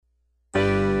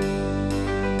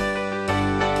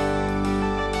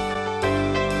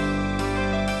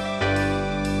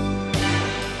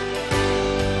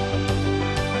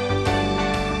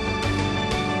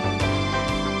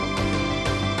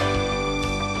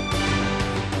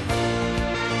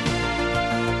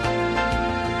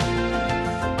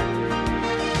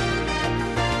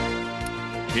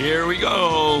Here we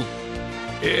go.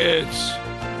 It's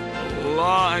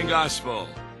Law and Gospel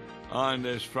on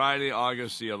this Friday,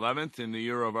 August the 11th, in the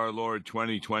year of our Lord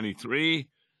 2023.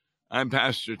 I'm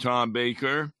Pastor Tom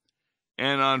Baker,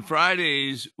 and on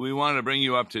Fridays, we want to bring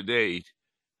you up to date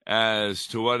as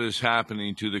to what is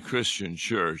happening to the Christian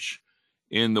church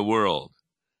in the world.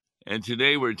 And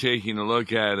today we're taking a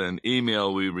look at an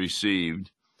email we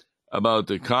received about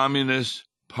the Communist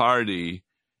Party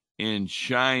in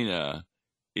China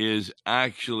is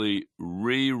actually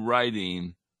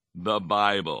rewriting the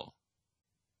Bible.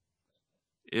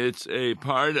 It's a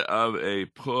part of a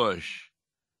push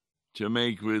to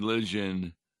make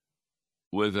religion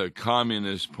with a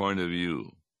communist point of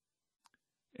view.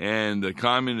 And the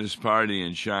Communist Party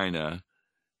in China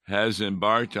has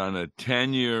embarked on a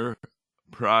 10-year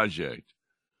project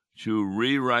to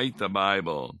rewrite the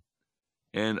Bible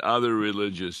and other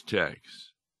religious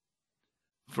texts.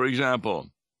 For example,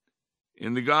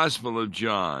 in the Gospel of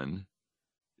John,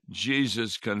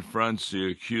 Jesus confronts the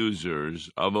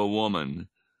accusers of a woman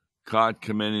caught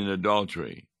committing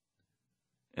adultery.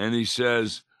 And he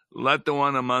says, "Let the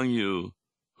one among you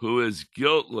who is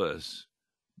guiltless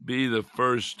be the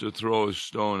first to throw a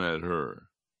stone at her."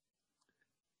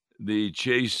 The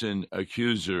chastened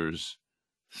accusers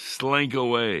slink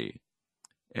away,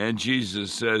 and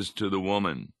Jesus says to the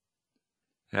woman,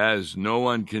 "Has no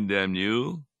one condemned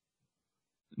you?"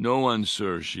 "No one,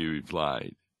 sir," she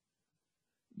replied.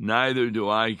 "Neither do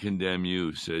I condemn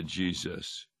you," said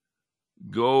Jesus.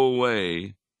 "Go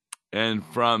away, and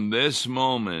from this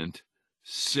moment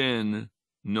sin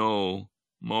no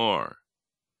more."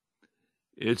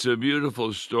 It's a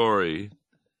beautiful story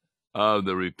of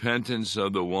the repentance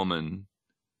of the woman,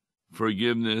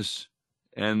 forgiveness,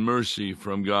 and mercy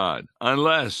from God,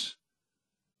 unless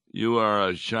you are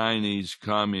a Chinese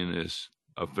communist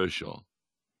official.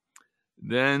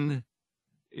 Then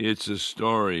it's a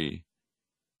story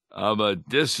of a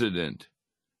dissident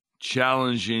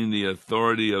challenging the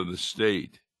authority of the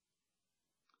state.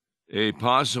 A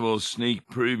possible sneak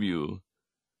preview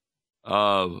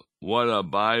of what a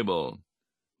Bible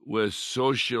with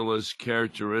socialist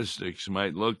characteristics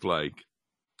might look like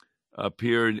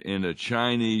appeared in a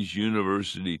Chinese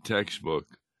university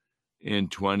textbook in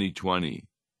 2020.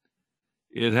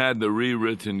 It had the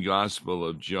rewritten Gospel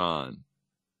of John,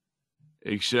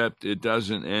 except it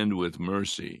doesn't end with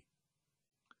mercy,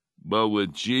 but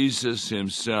with Jesus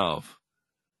himself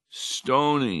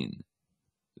stoning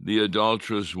the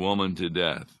adulterous woman to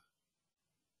death.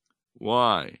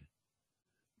 Why?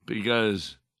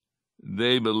 Because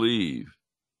they believe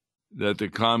that the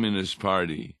Communist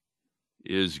Party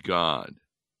is God.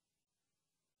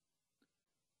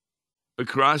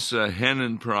 Across the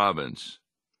Henan province,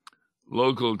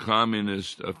 local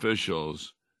communist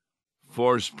officials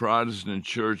forced Protestant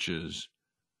churches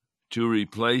to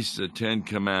replace the Ten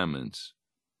Commandments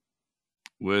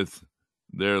with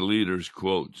their leaders'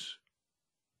 quotes.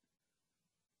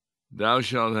 "Thou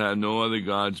shalt have no other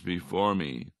gods before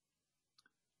me,"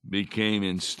 became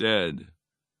instead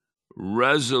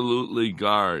resolutely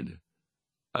guard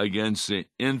against the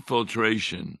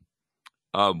infiltration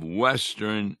of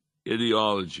Western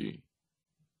ideology.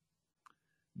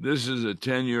 This is a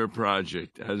 10-year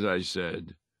project, as I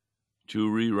said, to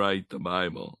rewrite the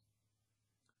Bible.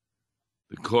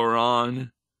 The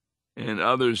Quran and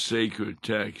other sacred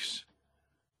texts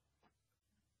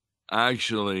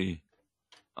actually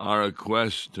are a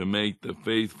quest to make the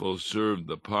faithful serve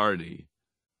the party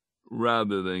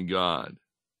rather than God.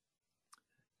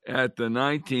 At the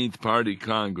 19th Party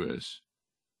Congress,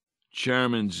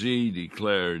 Chairman Xi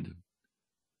declared,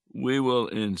 "We will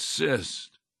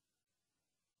insist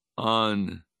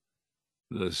on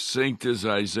the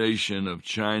syncretization of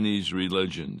Chinese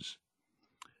religions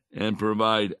and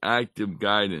provide active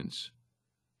guidance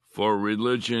for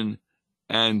religion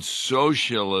and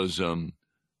socialism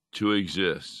to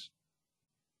exist."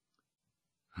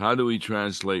 How do we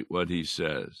translate what he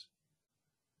says?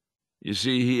 You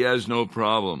see, he has no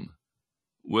problem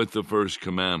with the first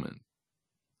commandment,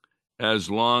 as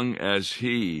long as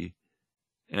he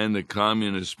and the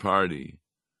Communist Party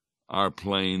are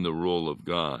playing the role of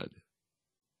God.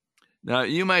 Now,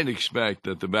 you might expect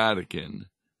that the Vatican,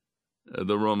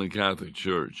 the Roman Catholic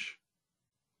Church,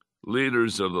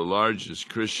 leaders of the largest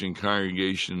Christian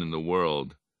congregation in the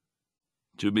world,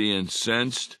 to be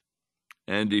incensed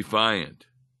and defiant.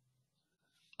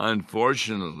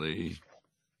 Unfortunately,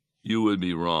 you would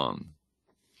be wrong.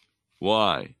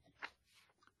 Why?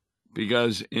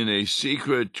 Because in a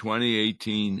secret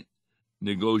 2018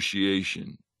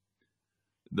 negotiation,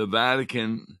 the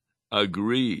Vatican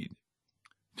agreed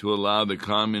to allow the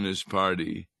Communist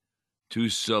Party to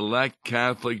select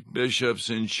Catholic bishops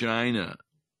in China,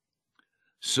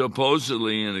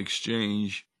 supposedly in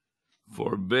exchange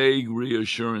for vague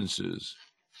reassurances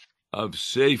of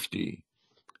safety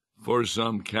for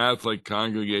some Catholic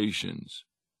congregations.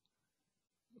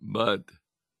 But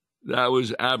that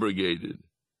was abrogated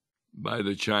by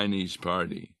the Chinese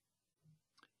Party.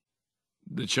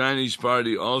 The Chinese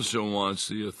Party also wants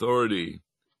the authority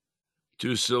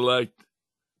to select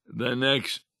the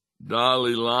next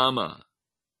Dalai Lama,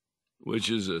 which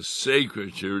is a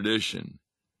sacred tradition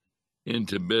in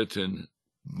Tibetan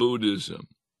Buddhism.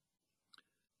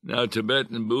 Now,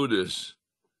 Tibetan Buddhists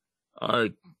are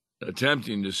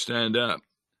attempting to stand up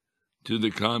to the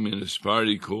Communist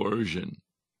Party coercion,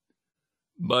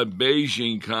 but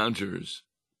Beijing counters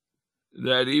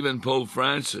that even Pope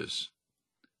Francis,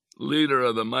 leader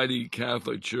of the mighty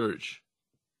Catholic Church,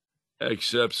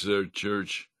 accepts their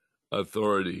church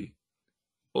authority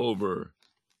over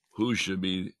who should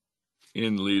be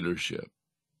in leadership.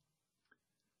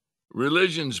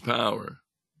 Religion's power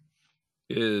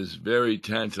is very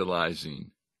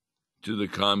tantalizing to the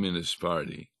Communist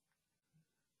Party.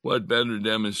 What better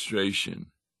demonstration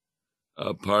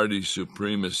of party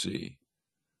supremacy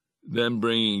than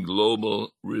bringing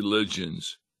global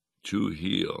religions to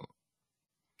heel?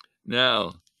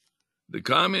 Now, the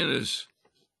Communist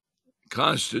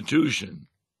Constitution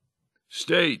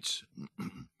states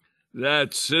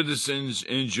that citizens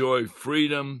enjoy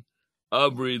freedom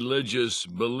of religious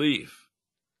belief.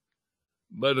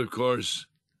 But of course,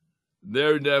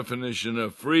 their definition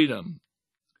of freedom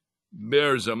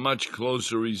bears a much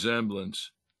closer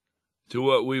resemblance to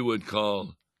what we would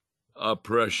call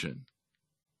oppression.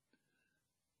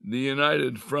 The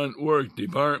United Front Work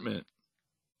Department,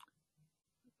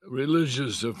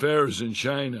 Religious Affairs in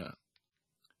China,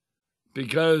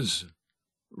 because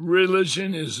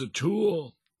religion is a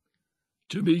tool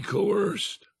to be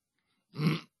coerced,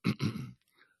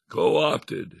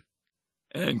 co-opted,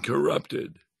 and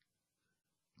corrupted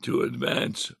to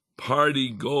advance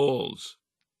party goals,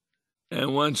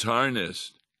 and once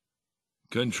harnessed,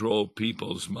 control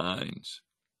people's minds.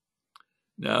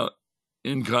 Now,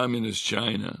 in Communist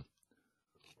China,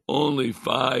 only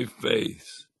 5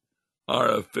 faiths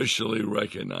are officially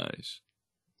recognized.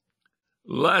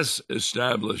 Less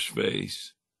established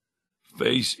faiths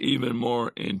face even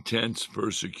more intense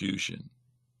persecution.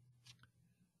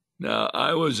 Now,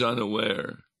 I was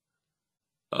unaware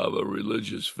of a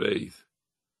religious faith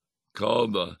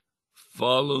called the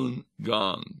Falun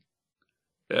Gong,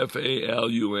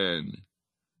 Falun Gong,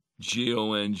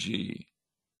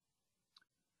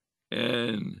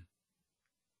 and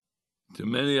to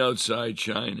many outside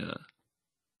China,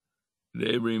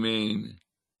 they remain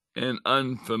an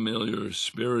unfamiliar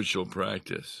spiritual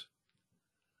practice,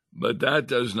 but that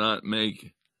does not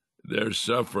make their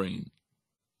suffering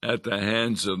at the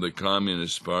hands of the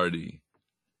Communist Party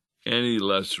any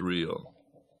less real.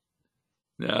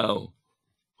 Now,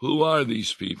 who are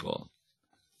these people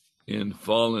in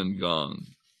Falun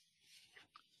Gong?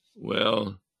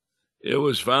 Well, it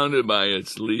was founded by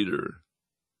its leader,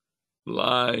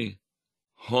 Lai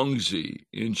Hongzhi,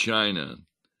 in China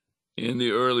in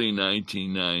the early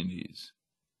 1990s.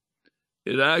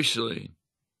 It actually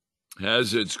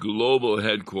has its global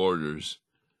headquarters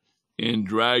in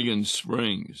Dragon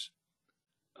Springs,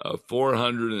 a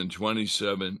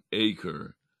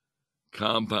 427-acre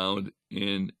compound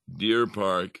in Deer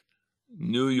Park,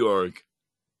 New York,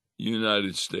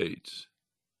 United States.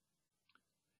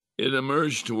 It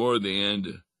emerged toward the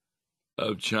end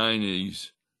of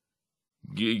Chinese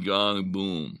Qigong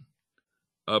boom,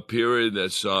 a period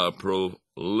that saw a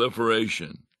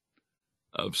proliferation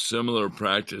of similar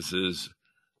practices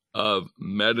of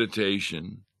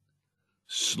meditation,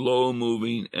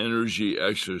 slow-moving energy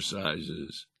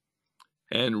exercises,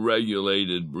 and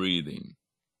regulated breathing.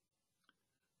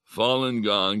 Falun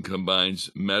Gong combines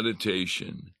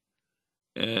meditation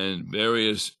and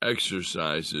various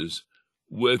exercises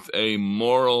with a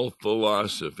moral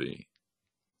philosophy.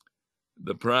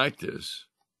 The practice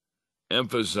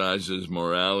emphasizes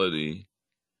morality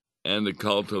and the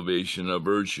cultivation of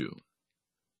virtue,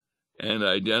 and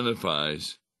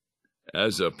identifies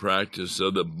as a practice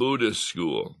of the Buddhist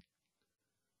school,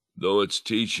 though its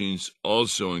teachings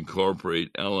also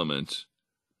incorporate elements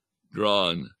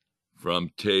drawn from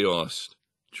Taoist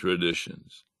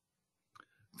traditions.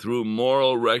 Through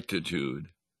moral rectitude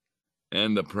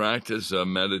and the practice of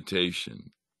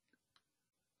meditation,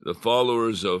 the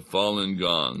followers of Falun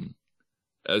Gong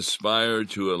aspire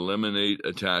to eliminate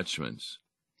attachments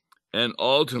and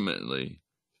ultimately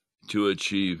to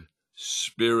achieve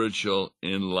spiritual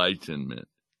enlightenment.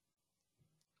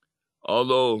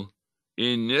 Although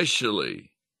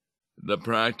Initially, the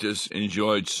practice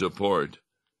enjoyed support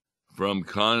from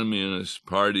Communist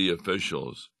Party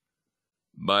officials.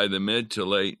 By the mid to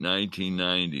late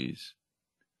 1990s,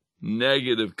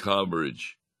 negative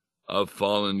coverage of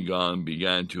Falun Gong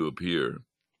began to appear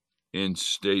in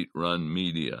state-run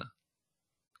media.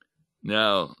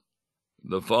 Now,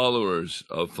 the followers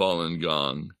of Falun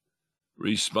Gong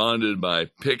responded by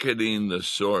picketing the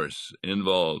source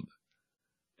involved,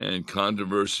 and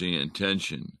controversy and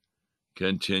tension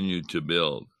continued to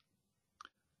build.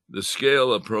 The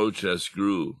scale of protest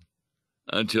grew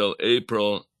until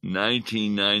April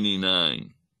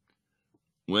 1999,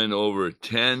 when over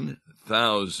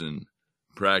 10,000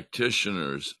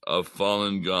 practitioners of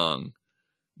Falun Gong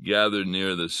gathered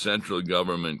near the central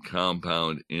government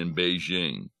compound in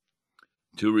Beijing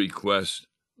to request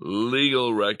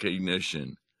legal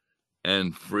recognition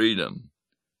and freedom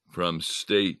from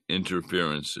state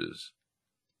interferences.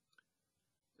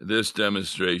 This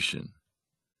demonstration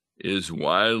is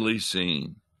widely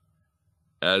seen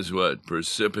as what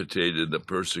precipitated the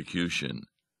persecution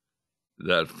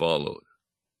that followed.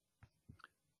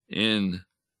 In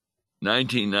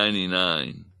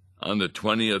 1999, on the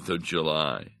 20th of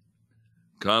July,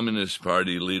 Communist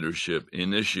Party leadership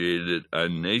initiated a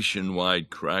nationwide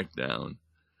crackdown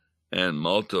and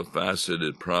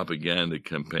multifaceted propaganda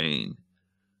campaign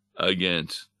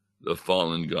against the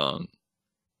Falun Gong.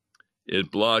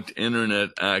 It blocked internet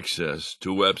access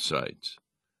to websites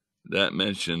that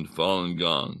mentioned Falun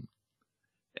Gong,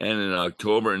 and in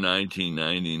October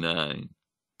 1999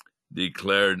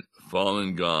 declared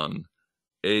Falun Gong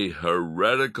a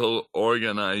heretical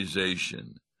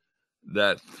organization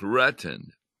that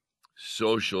threatened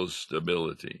social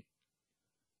stability.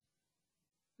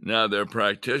 Now, their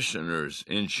practitioners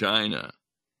in China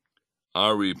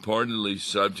are reportedly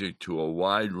subject to a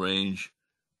wide range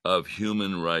of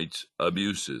human rights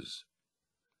abuses.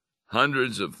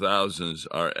 Hundreds of thousands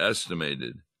are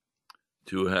estimated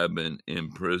to have been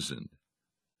imprisoned,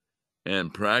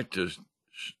 and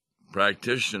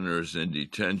practitioners in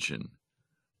detention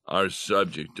are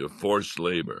subject to forced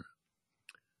labor,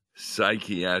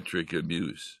 psychiatric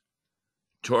abuse,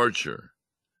 torture,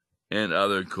 and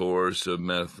other coercive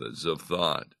methods of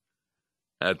thought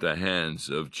at the hands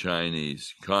of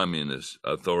Chinese communist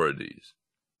authorities.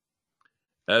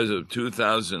 As of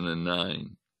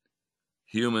 2009,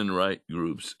 human rights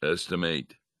groups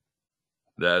estimate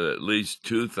that at least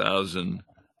 2,000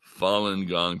 Falun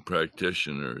Gong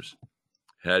practitioners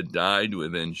had died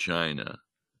within China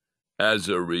as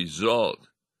a result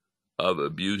of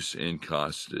abuse in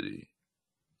custody.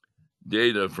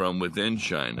 Data from within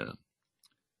China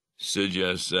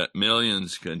suggests that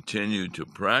millions continue to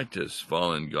practice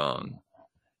Falun Gong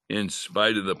in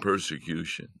spite of the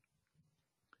persecution.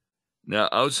 Now,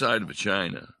 outside of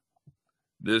China,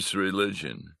 this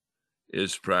religion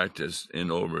is practiced in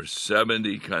over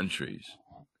 70 countries,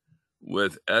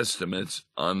 with estimates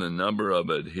on the number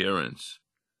of adherents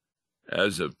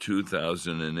as of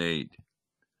 2008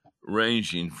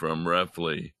 ranging from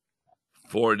roughly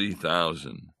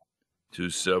 40,000 to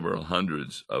several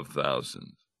hundreds of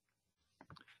thousands.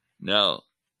 Now,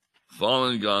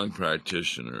 Falun Gong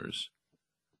practitioners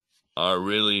are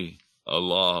really a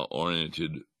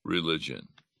law-oriented religion.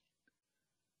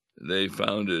 They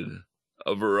founded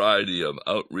a variety of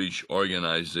outreach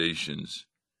organizations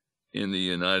in the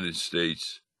United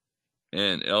States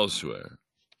and elsewhere.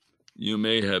 You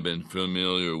may have been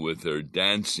familiar with their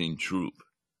dancing troupe,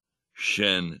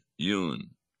 Shen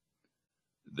Yun.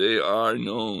 They are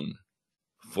known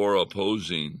for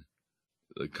opposing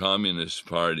the Communist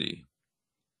Party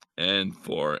and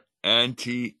for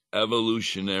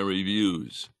anti-evolutionary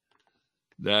views.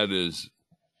 That is,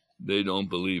 they don't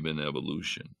believe in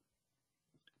evolution.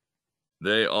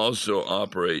 They also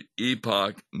operate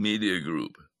Epoch Media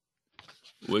Group,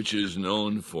 which is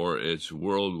known for its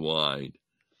worldwide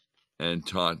and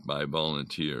taught by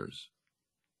volunteers.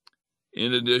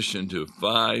 In addition to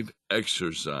 5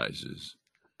 exercises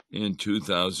in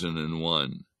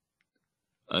 2001,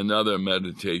 another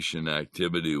meditation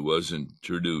activity was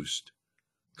introduced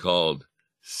called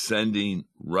Sending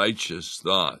Righteous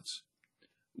Thoughts,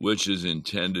 which is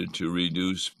intended to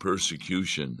reduce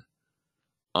persecution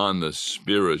on the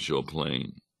spiritual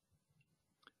plane.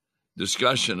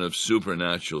 Discussion of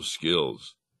supernatural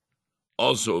skills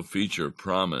also feature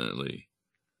prominently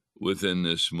within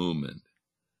this movement,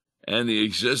 and the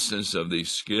existence of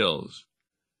these skills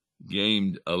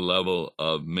gained a level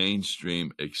of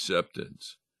mainstream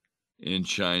acceptance in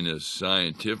China's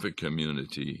scientific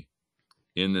community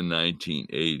in the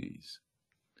 1980s.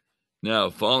 Now,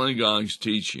 Falun Gong's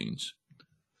teachings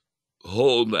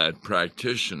hold that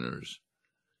practitioners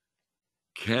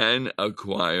can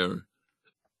acquire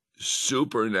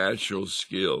supernatural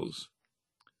skills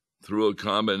through a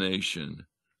combination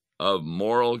of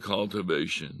moral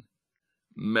cultivation,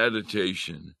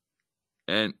 meditation,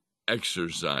 and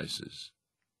exercises.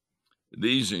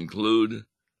 These include,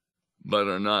 but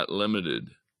are not limited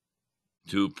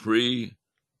to,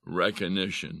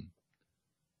 pre-recognition,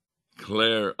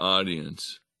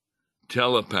 clairaudience,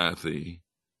 telepathy,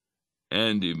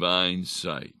 and divine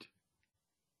sight,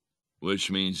 which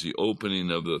means the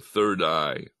opening of the third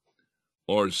eye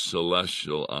or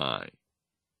celestial eye.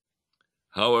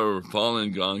 However,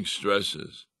 Falun Gong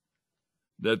stresses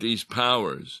that these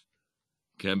powers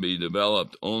can be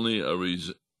developed only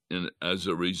as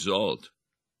a result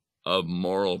of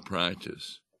moral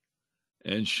practice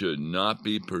and should not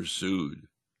be pursued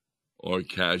or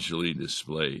casually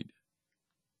displayed.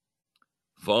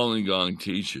 Falun Gong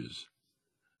teaches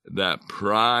that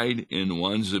pride in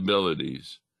one's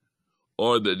abilities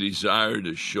or the desire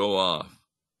to show off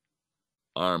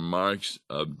are marks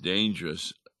of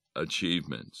dangerous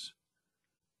achievements,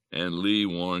 and Lee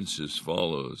warns his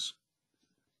followers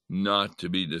not to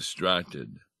be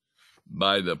distracted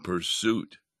by the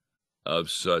pursuit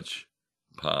of such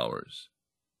powers.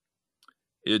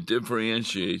 It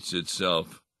differentiates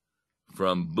itself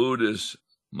from Buddhist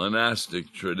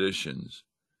monastic traditions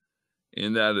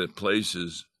in that it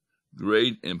places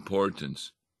great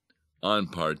importance on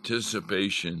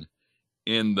participation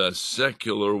in the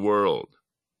secular world.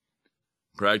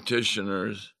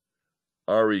 Practitioners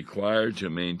are required to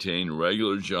maintain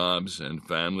regular jobs and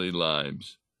family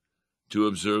lives, to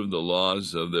observe the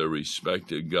laws of their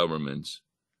respective governments,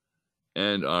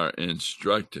 and are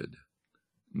instructed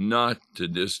not to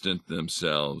distance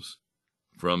themselves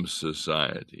from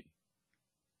society.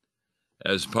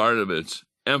 As part of its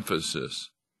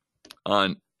emphasis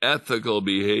on ethical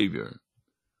behavior,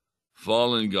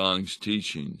 Falun Gong's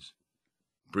teachings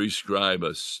prescribe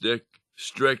a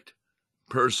strict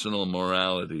personal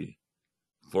morality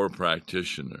for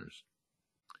practitioners.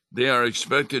 They are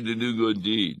expected to do good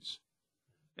deeds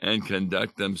and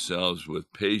conduct themselves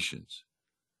with patience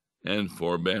and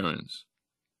forbearance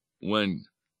when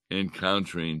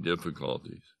encountering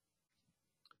difficulties.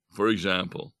 For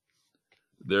example,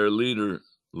 their leader,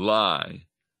 Lai,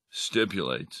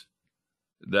 stipulates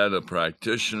that a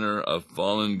practitioner of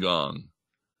Falun Gong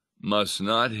must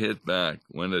not hit back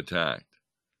when attacked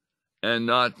and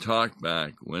not talk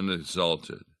back when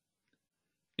insulted.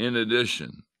 In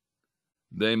addition,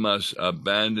 they must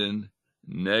abandon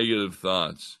negative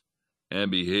thoughts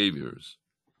and behaviors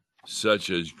such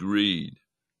as greed,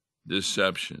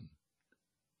 deception,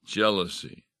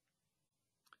 jealousy.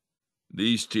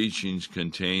 These teachings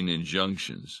contain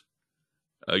injunctions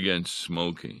against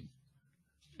smoking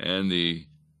and the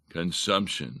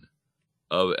consumption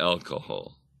of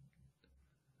alcohol.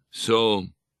 So,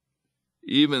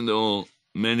 even though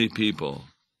many people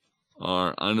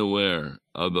are unaware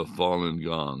of the Falun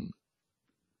Gong,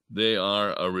 they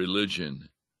are a religion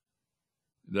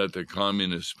that the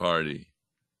Communist Party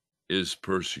is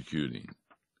persecuting,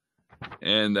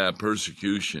 and that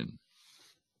persecution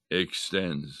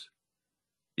extends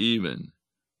even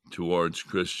towards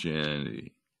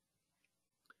Christianity.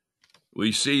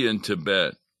 We see in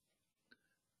Tibet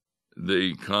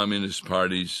the Communist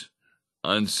Party's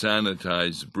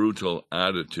unsanitized, brutal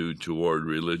attitude toward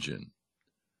religion,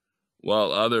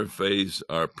 while other faiths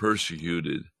are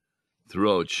persecuted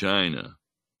throughout China.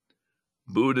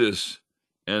 Buddhists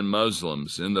and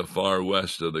Muslims in the far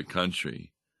west of the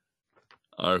country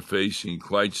are facing,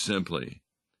 quite simply,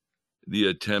 the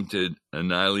attempted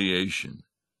annihilation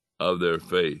of their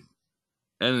faith,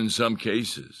 and in some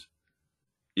cases,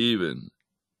 even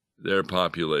their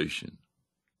population.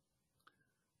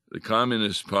 The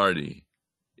Communist Party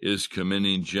is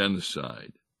committing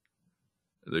genocide,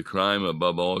 the crime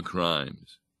above all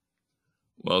crimes,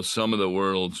 while some of the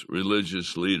world's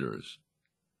religious leaders,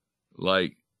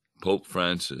 like Pope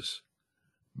Francis,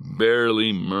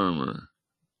 barely murmur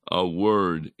a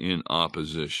word in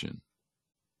opposition.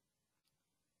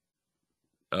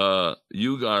 A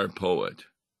Uyghur poet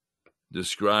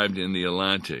described in The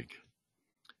Atlantic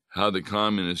how the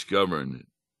communist government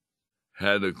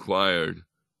had acquired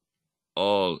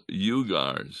all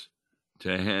Uyghurs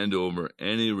to hand over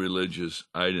any religious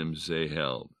items they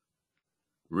held: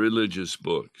 religious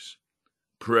books,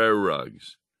 prayer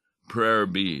rugs, prayer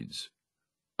beads,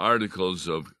 articles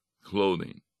of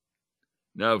clothing.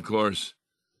 Now, of course,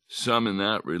 some in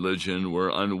that religion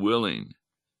were unwilling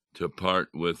to part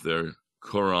with their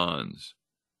Qurans,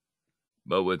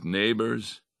 but with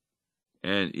neighbors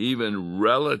and even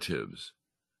relatives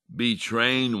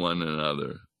betraying one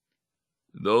another,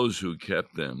 those who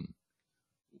kept them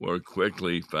were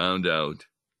quickly found out,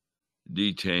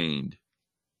 detained,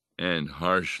 and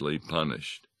harshly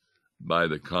punished by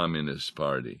the Communist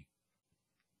Party.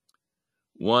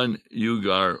 One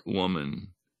Uyghur woman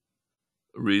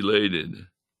related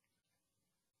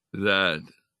that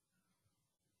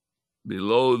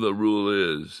below the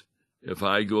rule is, if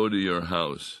I go to your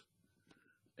house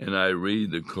and I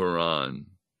read the Quran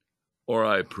or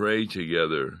I pray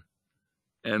together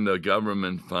and the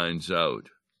government finds out,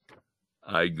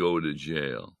 I go to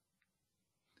jail.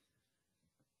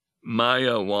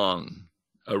 Maya Wang,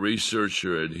 a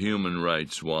researcher at Human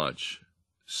Rights Watch,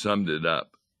 summed it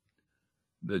up.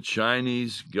 The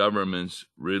Chinese government's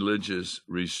religious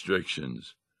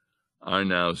restrictions are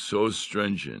now so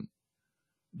stringent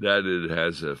that it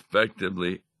has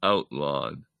effectively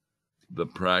outlawed the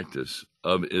practice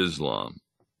of Islam.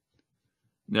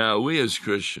 Now, we as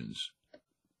Christians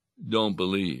don't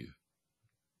believe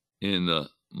in the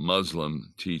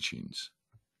Muslim teachings.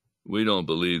 We don't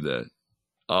believe that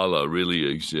Allah really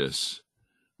exists.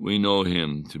 We know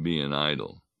him to be an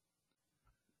idol.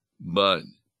 But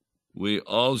we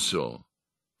also,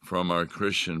 from our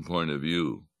Christian point of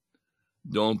view,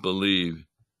 don't believe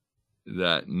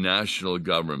that national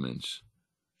governments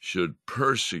should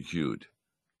persecute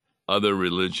other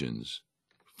religions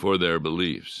for their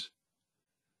beliefs.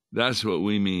 That's what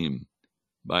we mean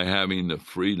by having the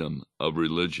freedom of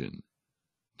religion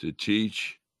to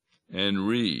teach and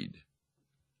read.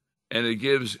 And it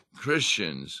gives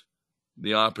Christians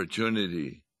the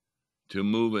opportunity to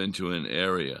move into an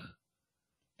area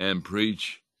and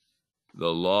preach the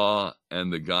law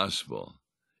and the gospel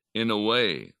in a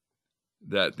way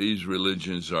that these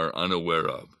religions are unaware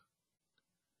of.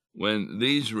 When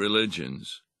these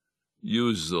religions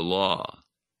use the law,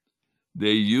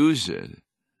 they use it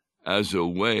as a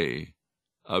way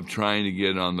of trying to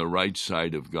get on the right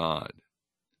side of God.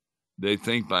 They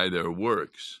think by their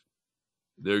works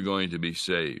they're going to be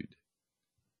saved,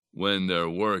 when their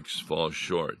works fall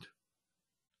short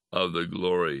of the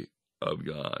glory of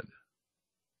God.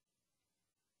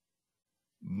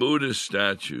 Buddhist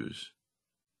statues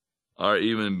are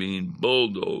even being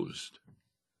bulldozed.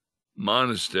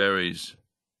 Monasteries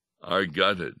are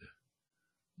gutted.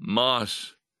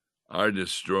 Mosques are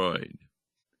destroyed.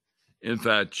 In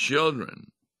fact,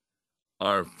 children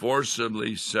are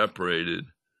forcibly separated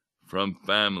from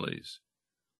families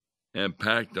and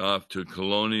packed off to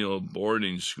colonial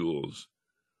boarding schools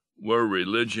where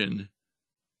religion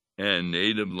and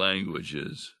native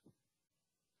languages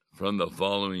from the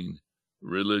following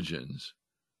religions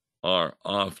are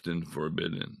often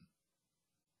forbidden.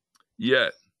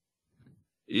 Yet,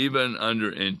 even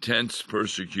under intense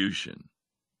persecution,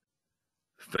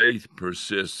 faith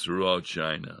persists throughout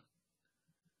China.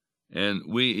 And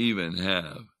we even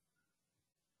have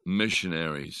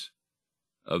missionaries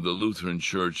of the Lutheran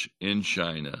Church in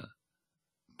China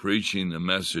preaching the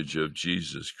message of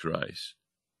Jesus Christ.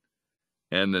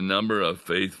 And the number of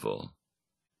faithful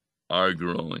are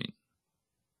growing.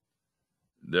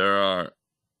 There are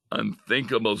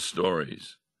unthinkable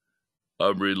stories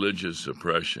of religious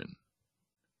oppression,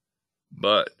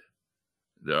 but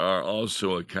there are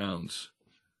also accounts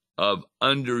of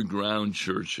underground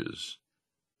churches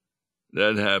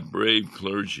that have brave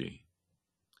clergy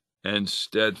and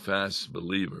steadfast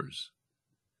believers,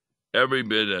 every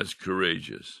bit as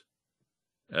courageous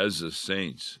as the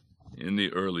saints in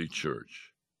the early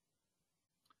church.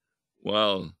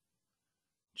 While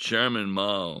Chairman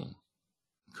Mao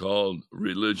called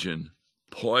religion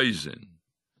poison,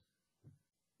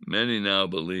 many now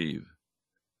believe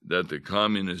that the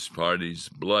Communist Party's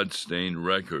blood-stained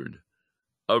record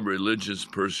of religious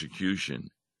persecution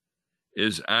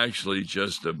is actually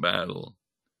just a battle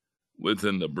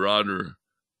within the broader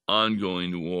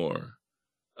ongoing war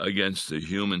against the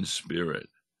human spirit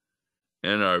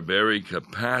and our very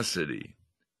capacity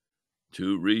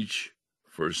to reach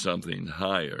for something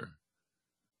higher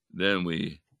than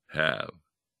we have.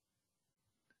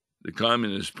 The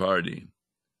Communist Party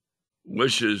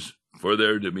wishes for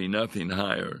there to be nothing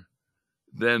higher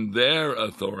than their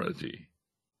authority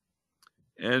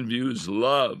and views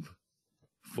love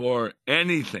for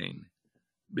anything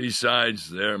besides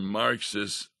their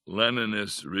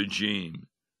Marxist-Leninist regime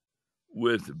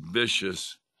with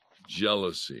vicious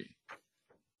jealousy.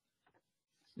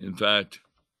 In fact,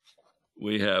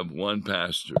 we have one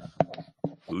pastor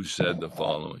who said the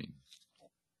following.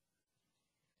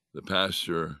 The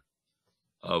pastor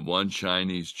of one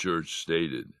Chinese church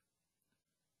stated,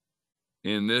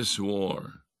 "In this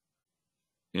war,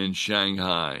 in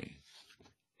Shanghai,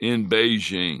 in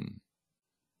Beijing,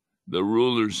 the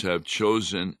rulers have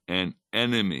chosen an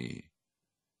enemy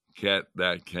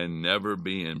that can never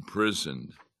be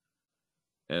imprisoned,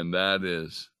 and that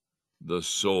is the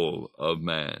soul of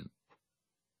man.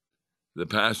 The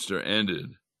pastor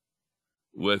ended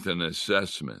with an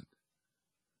assessment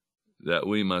that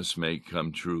we must make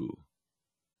come true,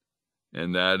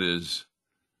 and that is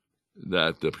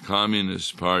that the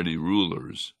Communist Party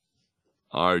rulers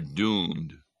are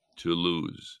doomed to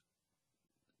lose.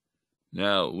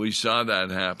 Now, we saw that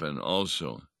happen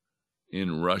also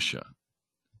in Russia.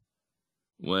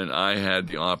 When I had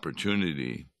the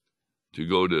opportunity to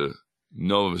go to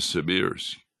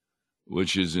Novosibirsk,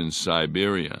 which is in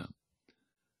Siberia,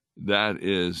 that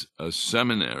is a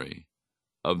seminary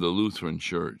of the Lutheran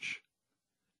Church.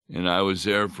 And I was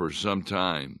there for some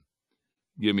time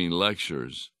giving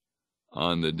lectures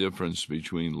on the difference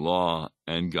between law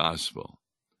and gospel.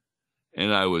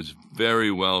 And I was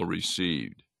very well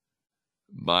received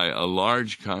by a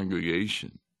large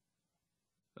congregation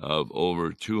of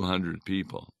over 200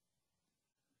 people.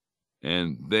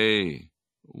 And they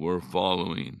were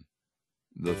following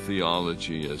the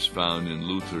theology as found in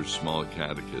Luther's Small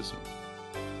Catechism.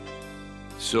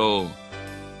 So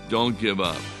don't give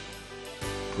up.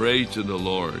 Pray to the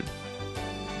Lord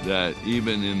that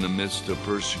even in the midst of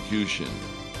persecution,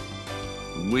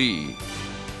 we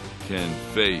can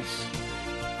face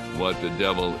what the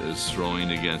devil is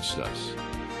throwing against us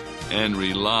and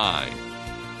rely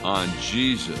on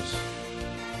Jesus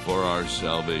for our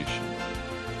salvation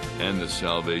and the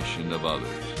salvation of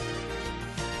others.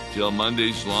 Till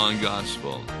Monday's Law and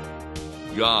Gospel,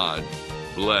 God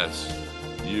bless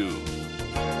you.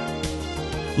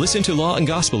 Listen to Law and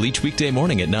Gospel each weekday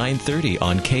morning at 9:30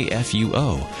 on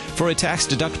KFUO. For a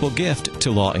tax-deductible gift to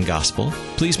Law and Gospel,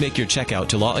 please make your check out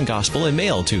to Law and Gospel and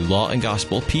mail to Law and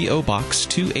Gospel, P.O. Box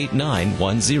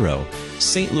 28910,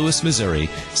 St. Louis, Missouri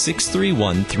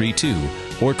 63132,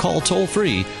 or call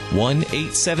toll-free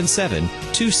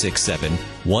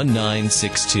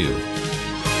 1-877-267-1962.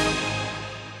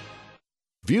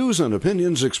 Views and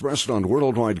opinions expressed on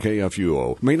Worldwide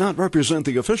KFUO may not represent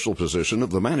the official position of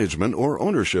the management or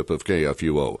ownership of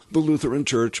KFUO, the Lutheran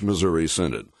Church Missouri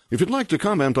Synod. If you'd like to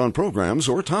comment on programs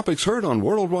or topics heard on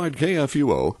Worldwide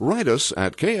KFUO, write us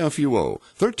at KFUO,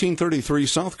 1333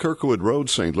 South Kirkwood Road,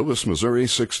 St. Louis, Missouri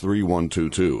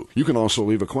 63122. You can also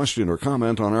leave a question or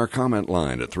comment on our comment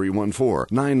line at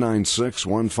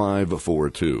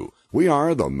 314-996-1542. We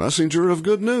are the messenger of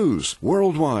good news,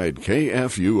 Worldwide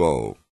KFUO.